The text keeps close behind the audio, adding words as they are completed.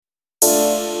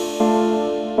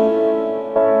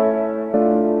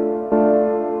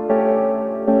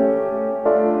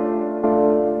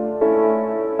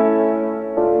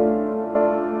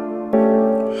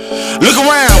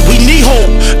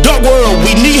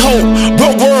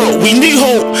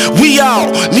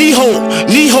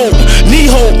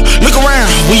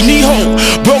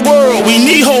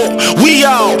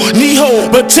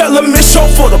Tell them it's so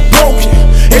for the broken.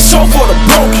 It's so for the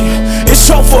broken. It's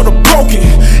so for the broken.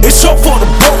 It's so for the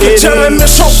broken. Tell them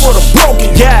it's so for the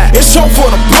broken. Yeah. It's so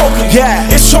for the broken. Yeah.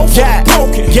 It's so for the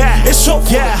broken. Yeah. It's so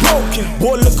for the broken.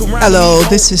 Boy, look around. Hello,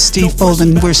 this is Steve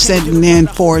Folden. We're sitting in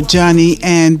for Johnny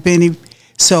and Benny.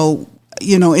 So,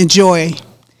 enjoy.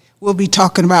 We'll be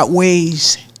talking about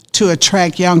ways to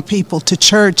attract young people to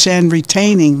church and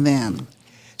retaining them.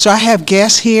 So I have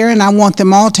guests here, and I want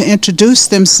them all to introduce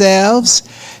themselves,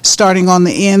 starting on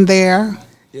the end there.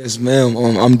 Yes, ma'am.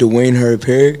 I'm Dwayne Herb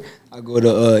Perry. I go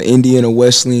to Indiana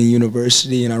Wesleyan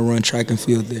University, and I run track and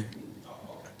field there.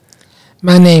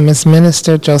 My name is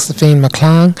Minister Josephine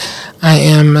McClung. I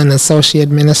am an associate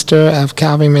minister of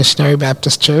Calvary Missionary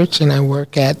Baptist Church, and I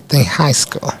work at the high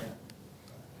school.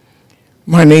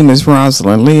 My name is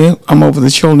Rosalind Leah. I'm over the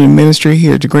children ministry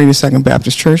here at the Greater Second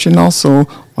Baptist Church and also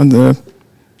on the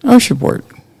usher board.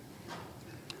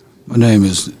 My name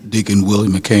is Deacon Willie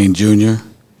McCain Jr.,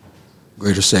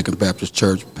 Greater Second Baptist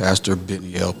Church, Pastor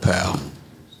Benny L. Powell.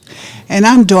 And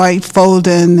I'm Dwight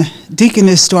Folden,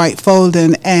 Deaconess Dwight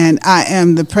Folden, and I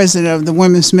am the president of the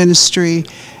women's ministry,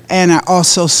 and I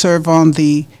also serve on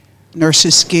the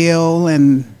Nurses Guild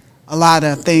and a lot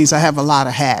of things. I have a lot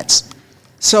of hats.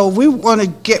 So we want to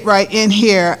get right in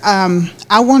here.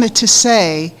 I wanted to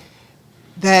say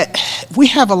that we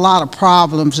have a lot of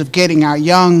problems of getting our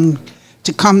young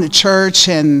to come to church,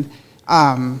 and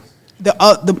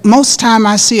the most time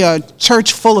I see a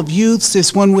church full of youths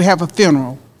is when we have a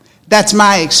funeral. That's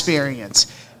my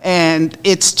experience, and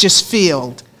it's just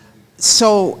filled.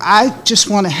 So I just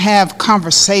want to have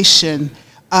conversation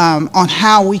on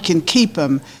how we can keep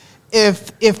them.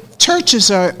 If churches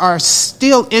are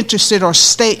still interested or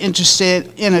stay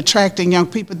interested in attracting young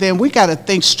people, then we got to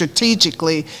think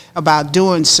strategically about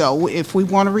doing so. If we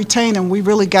want to retain them, we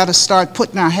really got to start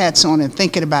putting our hats on and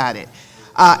thinking about it.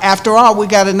 After all, we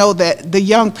got to know that the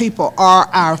young people are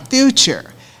our future.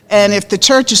 And if the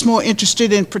church is more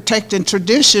interested in protecting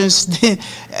traditions,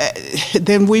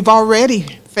 then we've already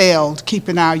failed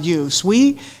keeping our youth.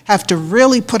 We have to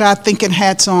really put our thinking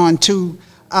hats on to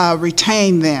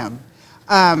retain them.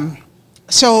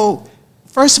 So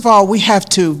first of all, we have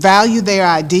to value their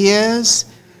ideas.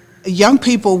 Young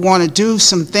people want to do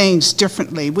some things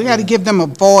differently. We got to give them a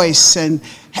voice and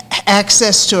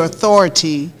access to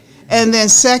authority. And then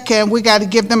second, we got to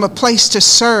give them a place to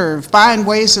serve, find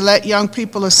ways to let young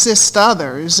people assist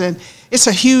others. And it's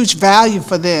a huge value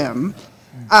for them.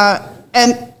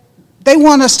 And they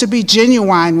want us to be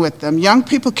genuine with them. Young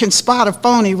people can spot a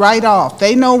phony right off.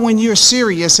 They know when you're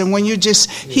serious and when you're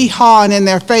just hee-hawing in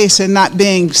their face and not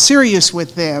being serious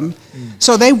with them.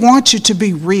 So they want you to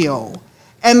be real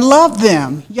and love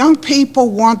them. Young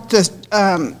people want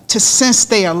to sense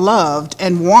they are loved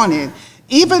and wanted.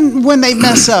 Even when they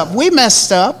mess up, we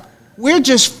messed up. We're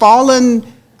just fallen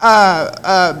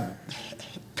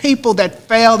people that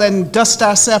failed and dust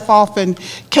ourselves off and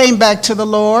came back to the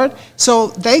Lord. So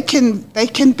they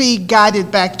can be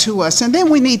guided back to us. And then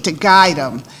we need to guide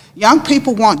them. Young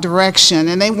people want direction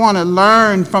and they want to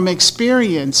learn from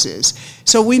experiences.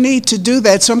 So we need to do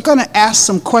that. So I'm going to ask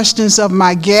some questions of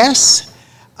my guests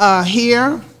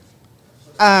here.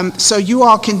 So you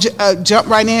all can jump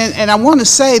right in. And I want to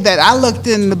say that I looked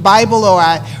in the Bible, or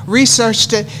I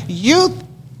researched it. Youth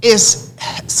is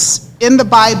in the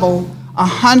Bible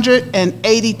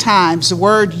 180 times. The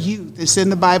word youth is in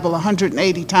the Bible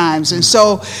 180 times. And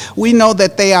so we know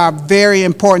that they are very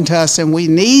important to us and we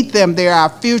need them. They're our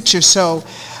future. So,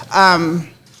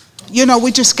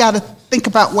 we just got to think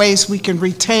about ways we can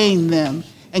retain them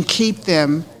and keep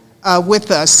them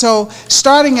with us. So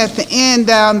starting at the end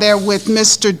down there with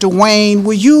Mr. Dwayne,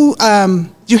 will you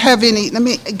have any, let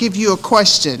me give you a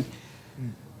question.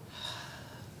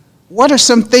 What are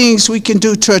some things we can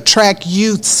do to attract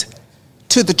youths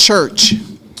to the church?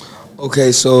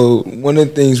 Okay, so one of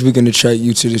the things we can attract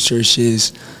youth to the church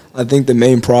is, I think the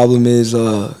main problem is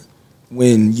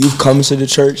when youth come to the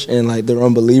church and like they're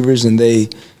unbelievers and they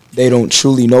don't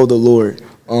truly know the Lord.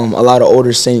 A lot of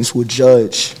older saints will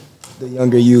judge the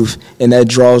younger youth, and that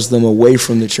draws them away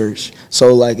from the church.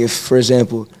 So like if, for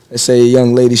example, let's say a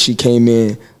young lady, she came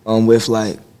in with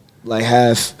like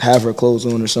half her clothes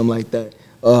on or something like that.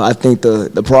 I think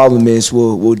the problem is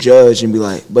we'll judge and be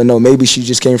like, but no, maybe she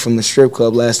just came from the strip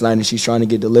club last night and she's trying to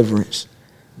get deliverance.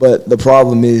 But the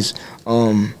problem is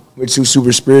we're too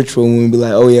super spiritual when we be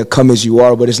like, oh yeah, come as you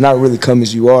are, but it's not really come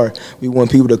as you are. We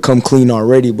want people to come clean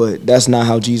already, but that's not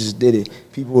how Jesus did it.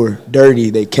 People were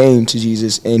dirty, they came to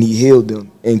Jesus and he healed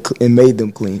them and made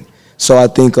them clean. So I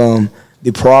think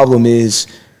the problem is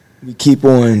we keep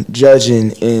on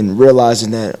judging and realizing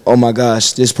that, oh my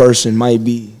gosh, this person might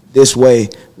be this way.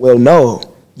 Well, no,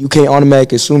 you can't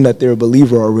automatically assume that they're a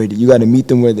believer already. You got to meet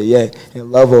them where they're at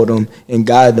and love on them and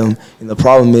guide them. And the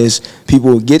problem is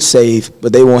people will get saved,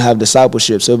 but they won't have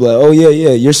discipleship. So they'll be like, oh,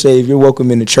 yeah, you're saved. You're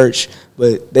welcome in the church.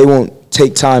 But they won't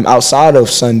take time outside of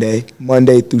Sunday,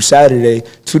 Monday through Saturday,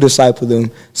 to disciple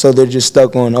them. So they're just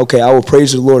stuck on, okay, I will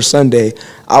praise the Lord Sunday.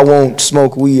 I won't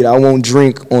smoke weed. I won't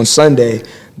drink on Sunday.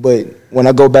 But when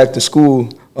I go back to school,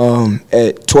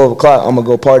 at 12 o'clock, I'm going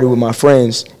to go party with my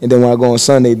friends, and then when I go on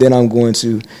Sunday, then I'm going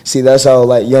to, see, that's how,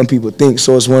 like, young people think.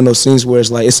 So it's one of those things where it's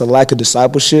like, it's a lack of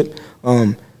discipleship.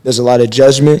 There's a lot of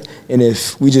judgment, and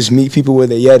if we just meet people where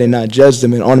they're at and not judge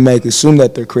them and automatically assume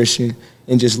that they're Christian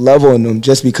and just love on them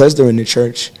just because they're in the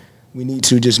church, we need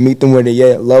to just meet them where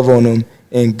they're at, love on them,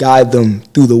 and guide them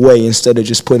through the way instead of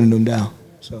just putting them down.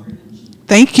 So,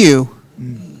 Thank you.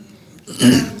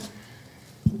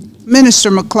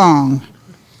 Minister McClung,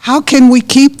 how can we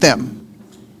keep them?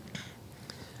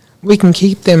 We can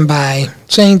keep them by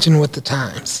changing with the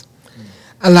times.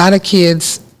 A lot of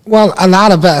kids, well, a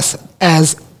lot of us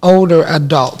as older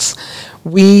adults,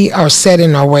 we are set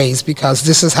in our ways because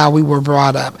this is how we were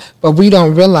brought up. But we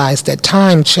don't realize that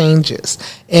time changes.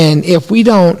 And if we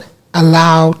don't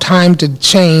allow time to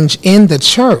change in the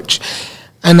church,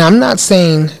 and I'm not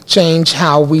saying change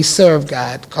how we serve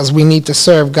God, because we need to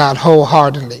serve God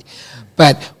wholeheartedly,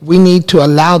 but we need to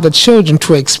allow the children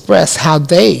to express how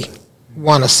they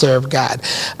want to serve God.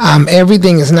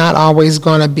 Everything is not always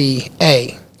going to be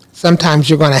A. Sometimes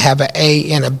you're going to have an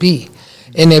A and a B.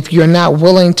 And if you're not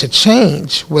willing to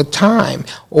change with time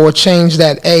or change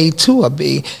that A to a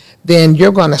B, then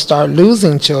you're going to start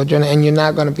losing children and you're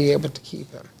not going to be able to keep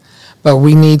them. But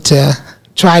we need to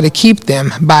try to keep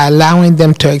them by allowing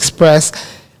them to express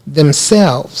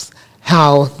themselves,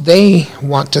 how they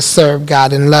want to serve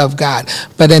God and love God.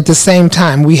 But at the same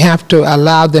time, we have to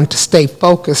allow them to stay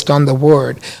focused on the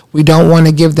Word. We don't want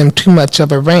to give them too much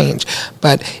of a range.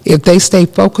 But if they stay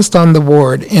focused on the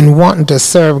Word and wanting to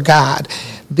serve God,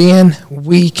 then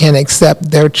we can accept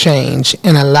their change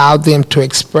and allow them to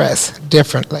express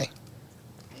differently.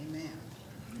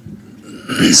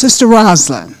 Sister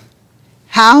Rosalind,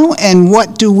 how and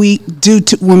what do we do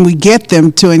when we get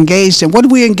them to engage them? What do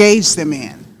we engage them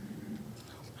in?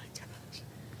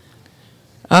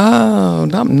 Oh,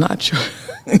 I'm not sure.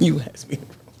 You asked me the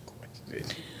wrong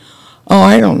question. Oh,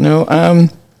 I don't know.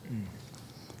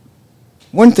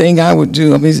 One thing I would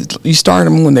do, is you start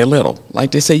them when they're little.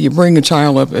 Like they say, you bring a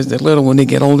child up as they're little. When they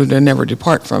get older, they never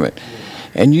depart from it.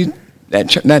 And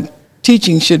that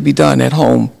teaching should be done at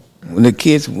home. When the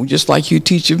kids, just like you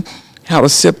teach them how to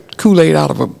sip Kool-Aid out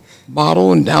of a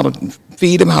bottle and how to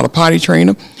feed them, how to potty train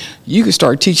them, you can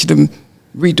start teaching them,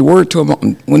 read the Word to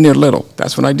them when they're little.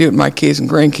 That's what I do with my kids and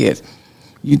grandkids.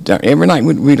 Every night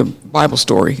we'd read a Bible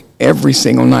story, every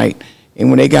single night. And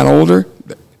when they got older,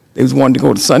 they was wanting to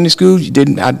go to Sunday school.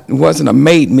 It wasn't a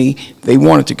made me. They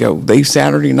wanted to go.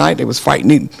 Saturday night, they was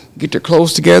fighting to get their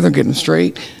clothes together, get them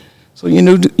straight. So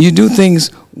you do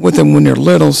things with them when they're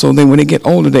little, so then when they get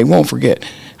older, they won't forget.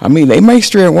 They may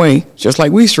stray away, just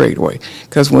like we strayed away.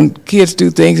 Because when kids do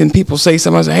things and people say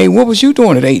something, I say, hey, what was you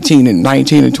doing at 18 and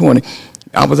 19 and 20?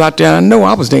 I was out there, I know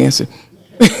I was dancing.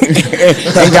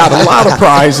 And got a lot of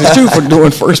prizes, too, for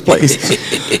doing first place.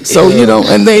 So,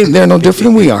 and they're no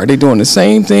different than we are. They're doing the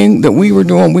same thing that we were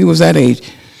doing. We was that age.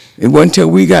 It wasn't until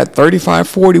we got 35,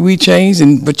 40 we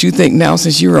changed. But you think now,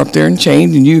 since you're up there and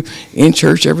changed and you in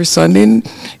church every Sunday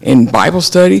and Bible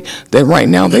study, that right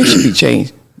now they should be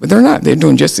changed. But they're not. They're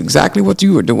doing just exactly what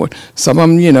you were doing. Some of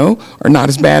them, are not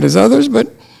as bad as others,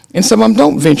 and some of them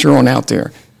don't venture on out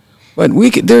there. But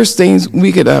there's things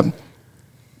we could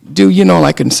do,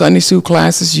 like in Sunday school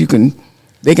classes,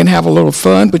 they can have a little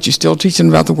fun, but you're still teaching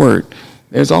about the Word.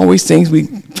 There's always things we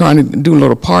trying to do,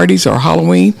 little parties or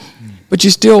Halloween, but you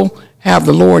still have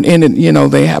the Lord in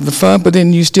it. They have the fun, but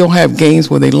then you still have games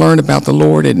where they learn about the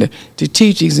Lord and the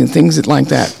teachings and things like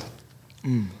that.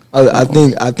 I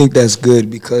think that's good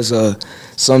because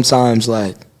sometimes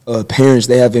parents,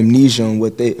 they have amnesia on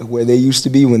where they used to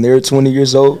be when they were 20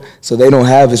 years old, so they don't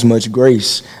have as much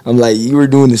grace. I'm like, you were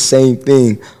doing the same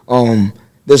thing.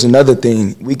 There's another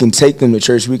thing. We can take them to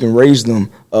church, we can raise them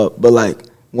up, but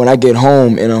when I get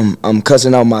home and I'm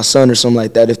cussing out my son or something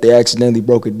like that, if they accidentally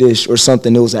broke a dish or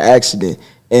something, it was an accident,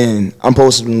 and I'm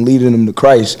supposed to be leading them to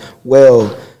Christ,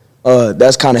 well,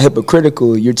 that's kind of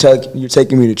hypocritical. You're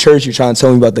taking me to church, you're trying to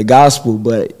tell me about the gospel,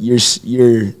 but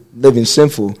you're living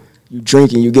sinful. You're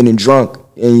drinking, you're getting drunk,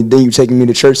 and then you're taking me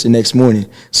to church the next morning.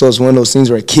 So it's one of those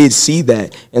things where kids see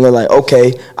that, and they're like,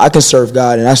 okay, I can serve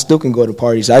God, and I still can go to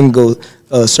parties. I can go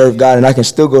serve God, and I can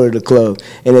still go to the club.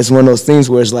 And it's one of those things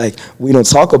where it's like, we don't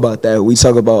talk about that. We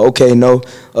talk about, okay, no,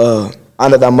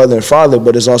 honor thy mother and father,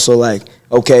 but it's also like,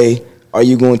 okay, are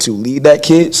you going to lead that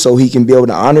kid so he can be able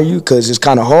to honor you? Because it's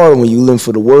kind of hard when you live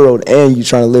for the world and you're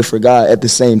trying to live for God at the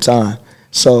same time.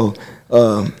 So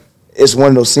it's one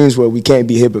of those things where we can't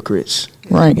be hypocrites.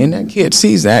 Right, and that kid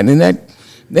sees that, and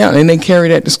they carry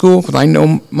that to school. Because I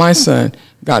know my son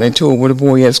got into it with a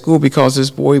boy at school because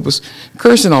this boy was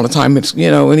cursing all the time. It's,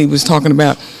 and he was talking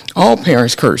about all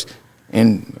parents curse.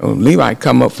 And Levi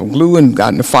come up from glue and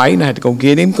got in a fight, and I had to go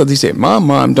get him because he said,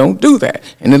 Mom, don't do that.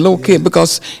 And the little kid,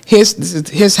 because this is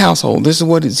his household, this is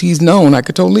what he's known. I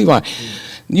could tell Levi,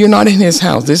 you're not in his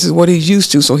house. This is what he's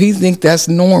used to. So he thinks that's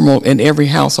normal in every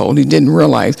household. He didn't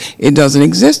realize it doesn't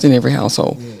exist in every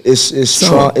household.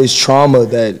 It's trauma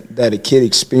that a kid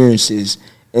experiences,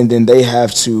 and then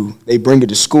they bring it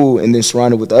to school and then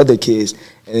surround it with other kids.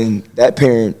 And that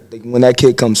parent, when that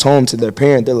kid comes home to their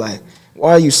parent, they're like,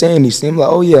 why are you saying these things? I'm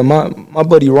like, oh yeah, my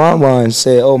buddy Ron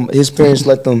said, his parents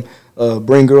let them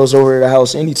bring girls over to the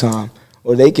house anytime.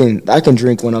 Or I can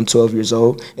drink when I'm 12 years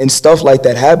old. And stuff like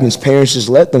that happens. Parents just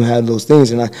let them have those things.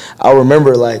 And I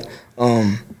remember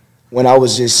when I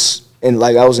was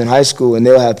I was in high school, and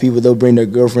they'll bring their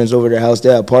girlfriends over to their house,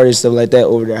 they'll have parties, stuff like that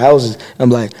over their houses.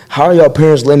 I'm like, how are y'all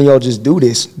parents letting y'all just do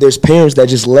this? There's parents that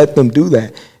just let them do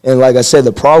that. And like I said,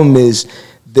 the problem is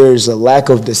there's a lack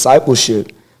of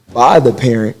discipleship by the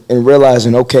parent and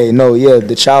realizing,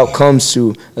 the child comes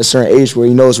to a certain age where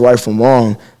he knows right from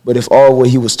wrong, but if all what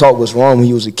he was taught was wrong when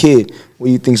he was a kid, what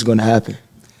do you think is going to happen?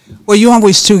 Well, you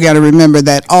always, too, got to remember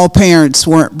that all parents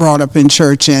weren't brought up in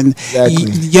church, and exactly.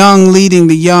 Young leading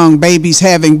the young, babies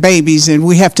having babies, and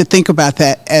we have to think about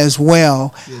that as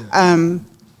well. Yeah.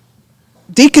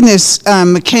 Deaconess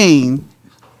McCain,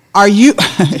 are you...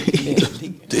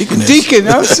 Deaconess. Deacon,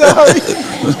 I'm sorry.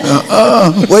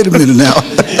 Wait a minute now.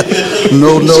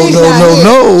 No.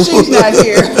 She's not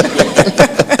here.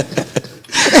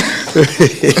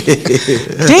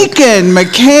 Deacon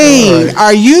McCain, right.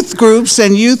 Are youth groups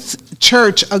and youth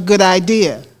church a good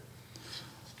idea?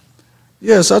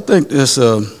 Yes, I think it's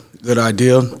a good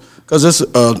idea because it's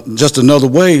just another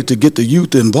way to get the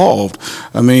youth involved.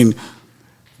 I mean,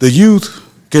 the youth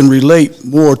can relate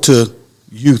more to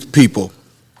youth people.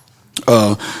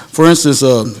 For instance,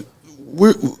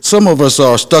 some of us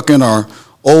are stuck in our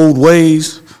old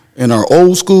ways, in our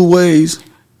old school ways,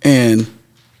 and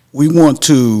we want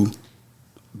to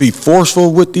be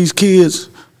forceful with these kids,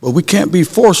 but we can't be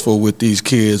forceful with these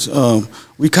kids.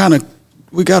 We gotta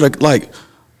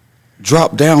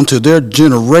drop down to their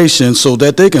generation so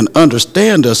that they can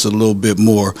understand us a little bit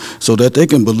more, so that they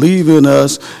can believe in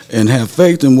us and have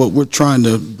faith in what we're trying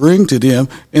to bring to them,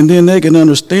 and then they can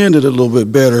understand it a little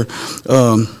bit better.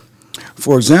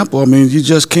 For example, I mean, you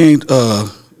just can't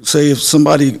say if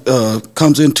somebody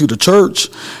comes into the church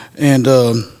and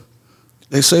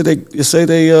it's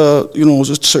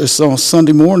on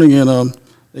Sunday morning and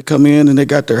they come in and they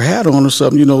got their hat on or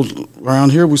something. Around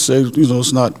here we say,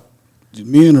 it's not.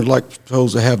 Men are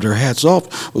supposed to have their hats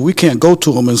off, but we can't go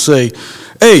to them and say,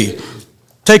 hey,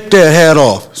 take that hat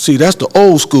off. See, that's the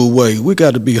old school way. We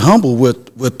got to be humble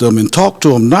with them and talk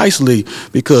to them nicely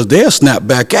because they'll snap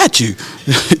back at you.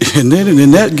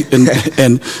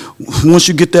 and once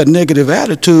you get that negative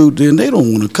attitude, then they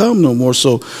don't want to come no more.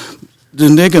 So so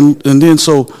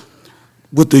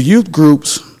with the youth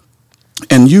groups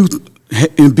and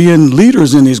being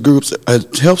leaders in these groups,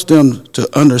 it helps them to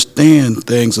understand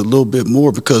things a little bit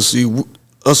more because, see,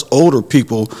 us older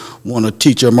people want to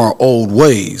teach them our old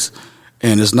ways,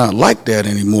 and it's not like that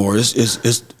anymore.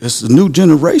 It's a new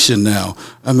generation now.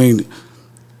 I mean,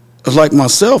 like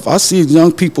myself, I see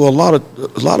young people a lot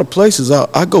of places.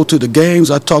 I go to the games,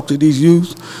 I talk to these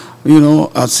youth.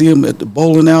 I see them at the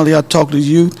bowling alley, I talk to the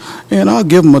youth, and I'll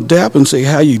give them a dap and say,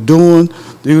 how you doing?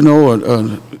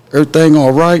 Everything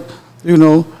all right?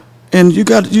 And you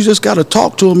just got to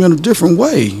talk to them in a different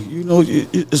way.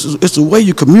 It's a way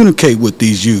you communicate with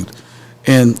these youth.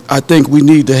 And I think we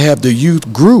need to have the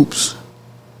youth groups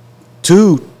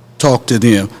to talk to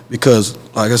them because,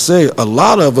 like I say, a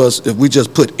lot of us, if we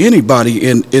just put anybody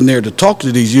in there to talk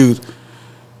to these youth,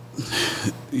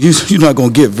 you're not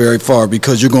going to get very far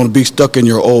because you're going to be stuck in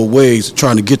your old ways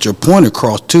trying to get your point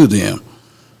across to them.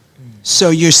 So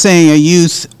you're saying a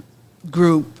youth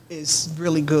group is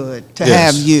really good to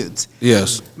have youth.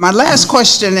 Yes. My last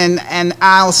question, and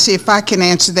I'll see if I can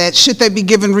answer that. Should they be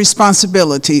given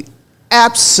responsibility?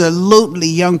 Absolutely,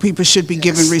 young people should be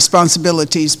given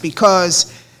responsibilities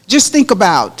because just think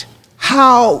about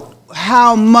how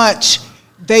much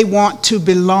they want to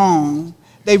belong.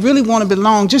 They really want to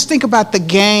belong. Just think about the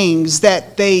gangs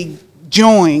that they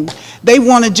join. They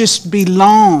want to just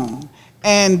belong,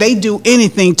 and they do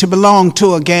anything to belong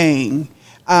to a gang.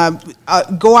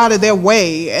 go out of their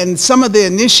way. And some of the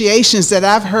initiations that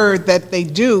I've heard that they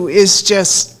do is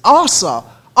just awful.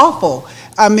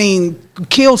 I mean,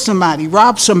 kill somebody,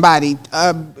 rob somebody,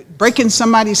 break in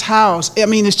somebody's house. I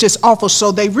mean, it's just awful.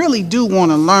 So they really do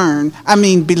want to learn,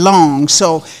 belong.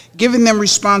 So giving them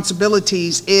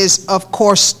responsibilities is, of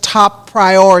course, top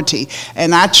priority.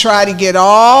 And I try to get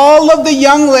all of the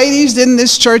young ladies in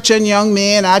this church and young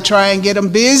men, I try and get them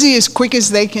busy as quick as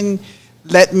they can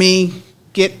let me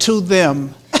get to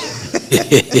them.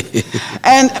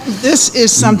 And this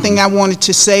is something I wanted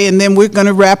to say, and then we're going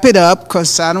to wrap it up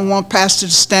because I don't want Pastor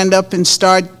to stand up and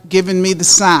start giving me the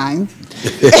sign.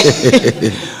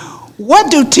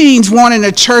 What do teens want in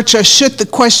a church, or should the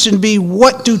question be,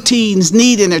 what do teens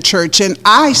need in a church? And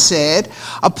I said,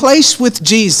 a place with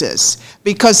Jesus,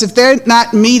 because if they're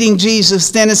not meeting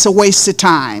Jesus, then it's a waste of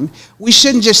time. We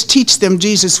shouldn't just teach them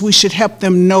Jesus, we should help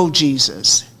them know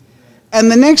Jesus.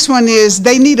 And the next one is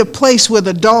they need a place with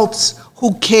adults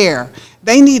who care.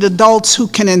 They need adults who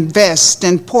can invest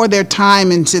and pour their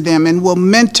time into them and will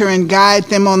mentor and guide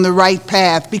them on the right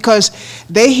path, because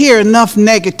they hear enough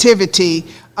negativity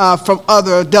from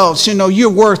other adults. You know,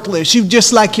 you're worthless. You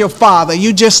just like your father.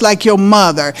 You just like your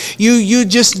mother. You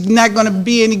just not going to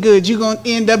be any good. You're going to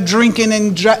end up drinking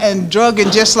and drugging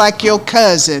just like your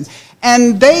cousin.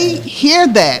 And they hear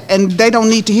that, and they don't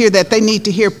need to hear that. They need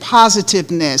to hear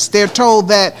positiveness. They're told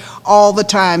that all the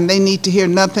time. They need to hear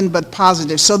nothing but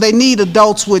positive. So they need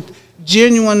adults with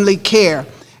genuinely care.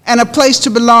 And a place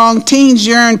to belong. Teens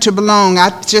yearn to belong.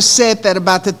 I just said that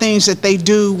about the things that they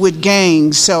do with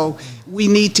gangs. So we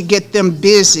need to get them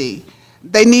busy.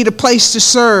 They need a place to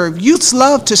serve. Youths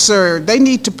love to serve. They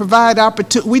need to provide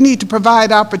we need to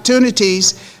provide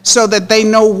opportunities so that they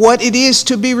know what it is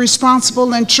to be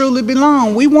responsible and truly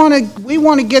belong. We want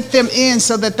to get them in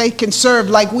so that they can serve.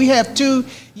 Like we have two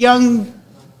young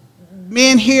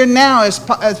men here now, as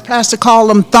Pastor called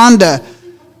them, Thunder.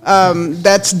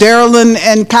 That's Darylyn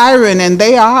and Kyron, and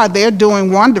they're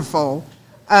doing wonderful.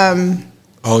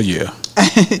 Oh yeah.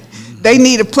 They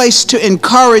need a place to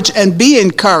encourage and be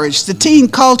encouraged. The teen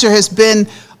culture has been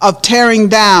of tearing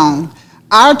down.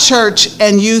 Our church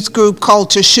and youth group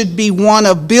culture should be one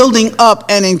of building up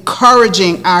and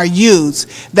encouraging our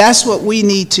youth. That's what we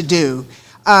need to do.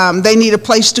 They need a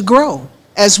place to grow.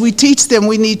 As we teach them,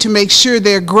 we need to make sure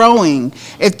they're growing.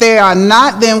 If they are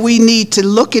not, then we need to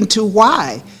look into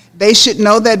why. They should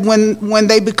know that when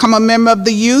they become a member of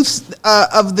the youth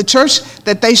of the church,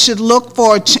 that they should look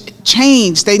for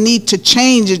change. They need to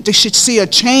change it. They should see a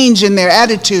change in their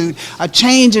attitude, a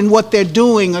change in what they're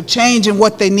doing, a change in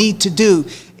what they need to do.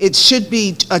 It should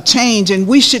be a change, and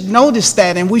we should notice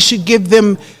that, and we should give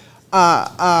them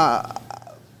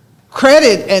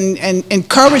credit and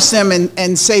encourage them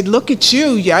and say, look at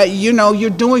you, you know, you're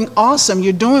doing awesome,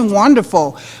 you're doing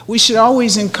wonderful. We should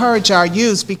always encourage our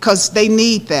youth because they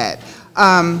need that.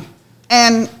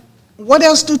 And what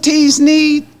else do teens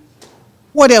need?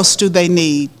 What else do they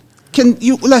need?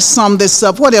 Let's sum this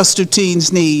up. What else do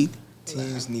teens need?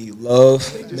 Teens need love.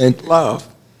 Love.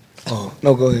 Oh,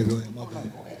 no, go ahead. My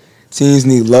bad. Teens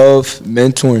need love,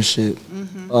 mentorship.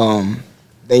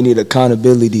 They need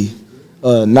accountability.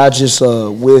 Not just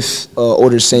with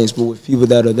older saints, but with people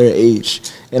that are their age.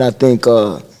 And I think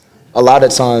a lot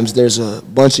of times there's a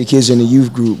bunch of kids in the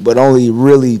youth group, but only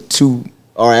really 2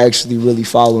 are actually really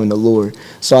following the Lord.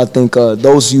 So I think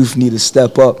those youth need to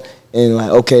step up and like,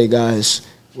 okay, guys,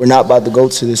 we're not about to go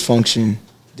to this function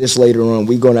this later on.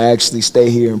 We're going to actually stay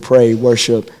here and pray,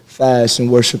 worship, fast, and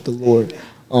worship the Lord.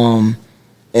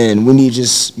 And we need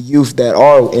just youth that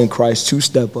are in Christ to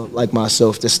step up, like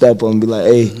myself, to step up and be like,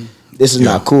 hey, this is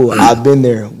not cool. I've been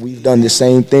there. We've done the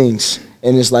same things.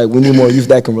 And it's like we need more youth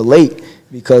that can relate,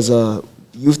 because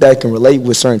youth that can relate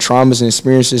with certain traumas and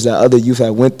experiences that other youth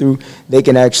have went through, they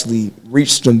can actually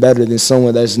reach them better than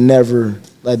someone that's never,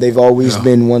 like they've always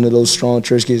been one of those strong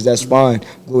church kids. That's fine.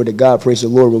 Glory to God, praise the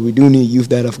Lord. But we do need youth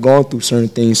that have gone through certain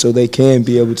things so they can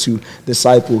be able to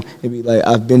disciple and be like,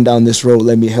 I've been down this road.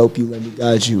 Let me help you. Let me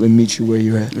guide you and meet you where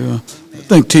you're at. Yeah, I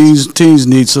think teens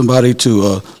need somebody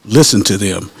to listen to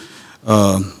them.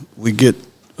 We get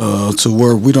to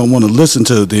where we don't want to listen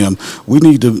to them. We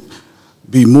need to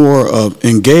be more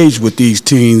engaged with these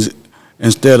teens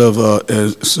instead of,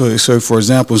 so for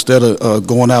example, instead of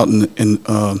going out and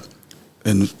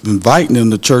inviting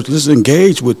them to church, let's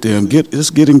engage with them.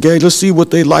 Let's get engaged. Let's see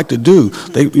what they like to do.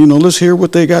 Let's hear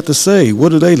what they got to say. What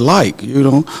do they like?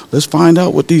 Let's find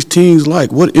out what these teens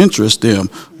like. What interests them?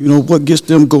 What gets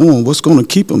them going? What's going to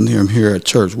keep them here at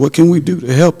church? What can we do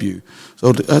to help you? So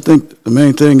I think the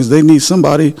main thing is they need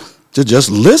somebody to just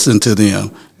listen to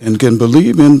them and can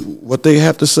believe in what they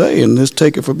have to say and just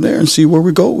take it from there and see where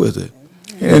we go with it.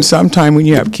 And sometimes when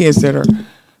you have kids that are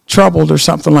troubled or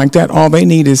something like that, all they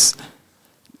need is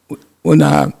when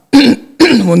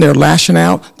when they're lashing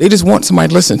out, they just want somebody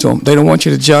to listen to them. They don't want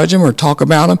you to judge them or talk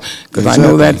about them, because I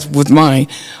know that's with mine.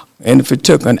 And if it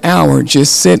took an hour,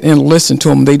 just sit and listen to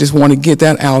them. They just want to get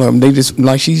that out of them. They just,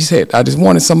 like she said, I just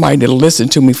wanted somebody to listen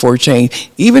to me for a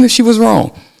change, even if she was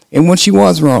wrong. And when she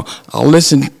was wrong, I'll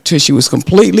listen till she was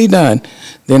completely done.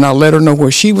 Then I'll let her know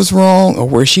where she was wrong or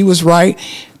where she was right.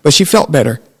 But she felt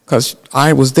better because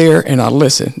I was there and I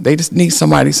listened. They just need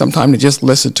somebody sometime to just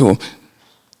listen to them.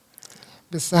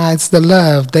 Besides the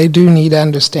love, they do need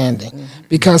understanding,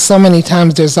 because so many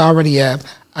times there's already a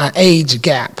age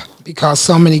gap, because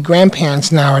so many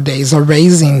grandparents nowadays are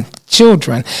raising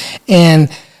children, and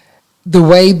the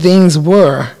way things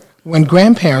were when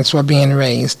grandparents were being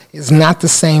raised is not the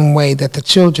same way that the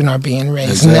children are being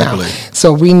raised now.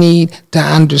 So we need to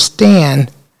understand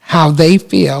how they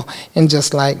feel, and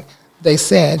just like they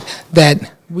said,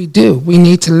 that we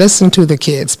need to listen to the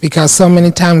kids, because so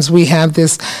many times we have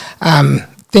this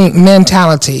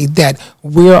mentality that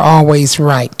we're always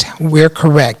right, we're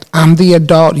correct, I'm the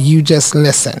adult, you just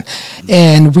listen.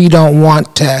 And we don't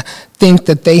want to think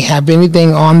that they have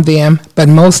anything on them, but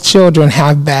most children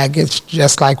have baggage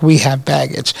just like we have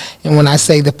baggage. And when I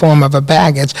say the form of a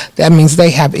baggage, that means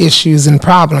they have issues and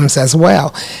problems as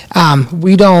well.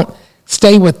 We don't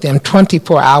stay with them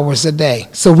 24 hours a day,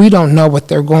 so we don't know what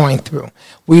they're going through.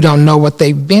 We don't know what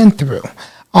they've been through.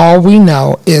 All we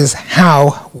know is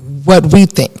what we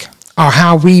think or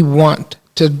how we want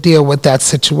to deal with that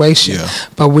situation. Yeah.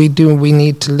 But we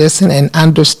need to listen and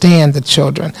understand the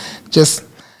children. Just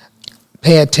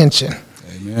pay attention.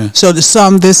 Amen. So to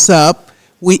sum this up,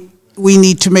 we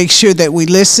need to make sure that we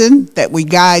listen, that we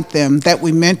guide them, that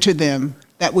we mentor them,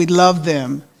 that we love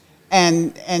them,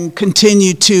 and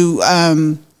continue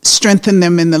to strengthen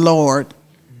them in the Lord,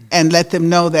 and let them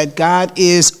know that God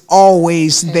is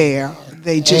always there.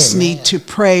 They just need to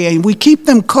pray, and we keep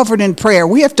them covered in prayer.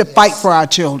 We have to fight for our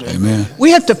children. Amen.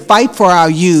 We have to fight for our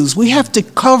youth. We have to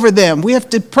cover them. We have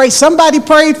to pray. Somebody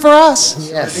prayed for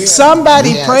us. Yes.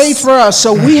 Somebody Yes. prayed for us.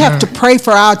 So we have to pray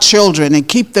for our children and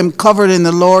keep them covered in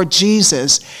the Lord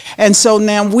Jesus. And so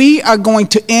now we are going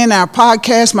to end our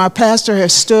podcast. My pastor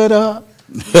has stood up.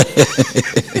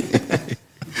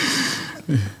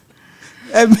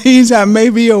 That means I may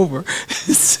be over.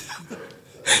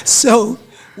 So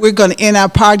we're going to end our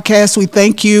podcast. We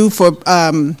thank you for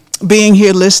being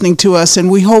here listening to us, and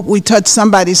we hope we touch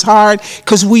somebody's heart,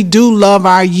 because we do love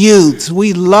our youths.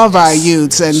 We love our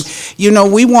youths, and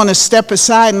we want to step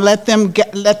aside and let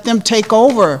them take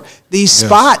over these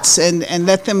spots and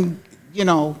let them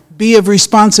be of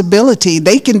responsibility.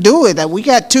 They can do it. We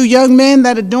got 2 young men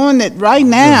that are doing it right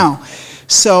now. Yeah.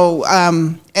 So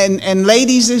and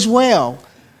ladies as well.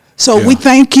 So we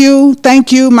thank you,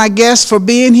 my guests, for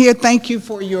being here. Thank you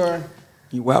for your...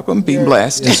 You're welcome. Be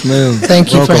blessed. Yes, ma'am.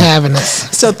 Thank you for having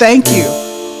us. So thank you.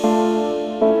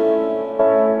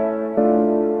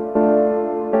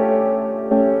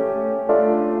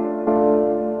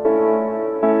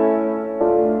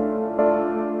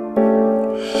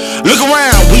 Look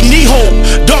around, we need hope.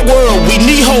 Dark world, we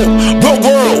need hope. Broke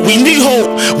world, we need hope.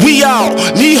 We all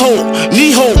need hope,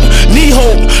 need hope, need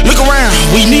hope. Look around,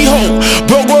 we need hope.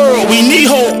 Broke world, we need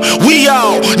hope. We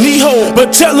all need hope.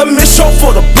 But tell them it's hope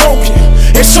for the broken.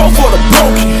 It's hope for the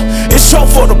broken. It's hope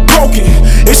for the broken.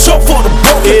 It's hope for the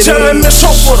broken. Tell them it's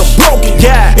hope for the broken.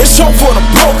 Yeah, it's hope for the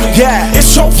broken. Yeah,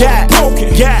 it's hope for the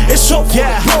broken. Yeah, it's hope for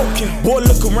the broken. Boy,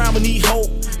 look around, we need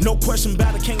hope. No question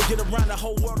about it. Can't get around, the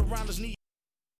whole world around us need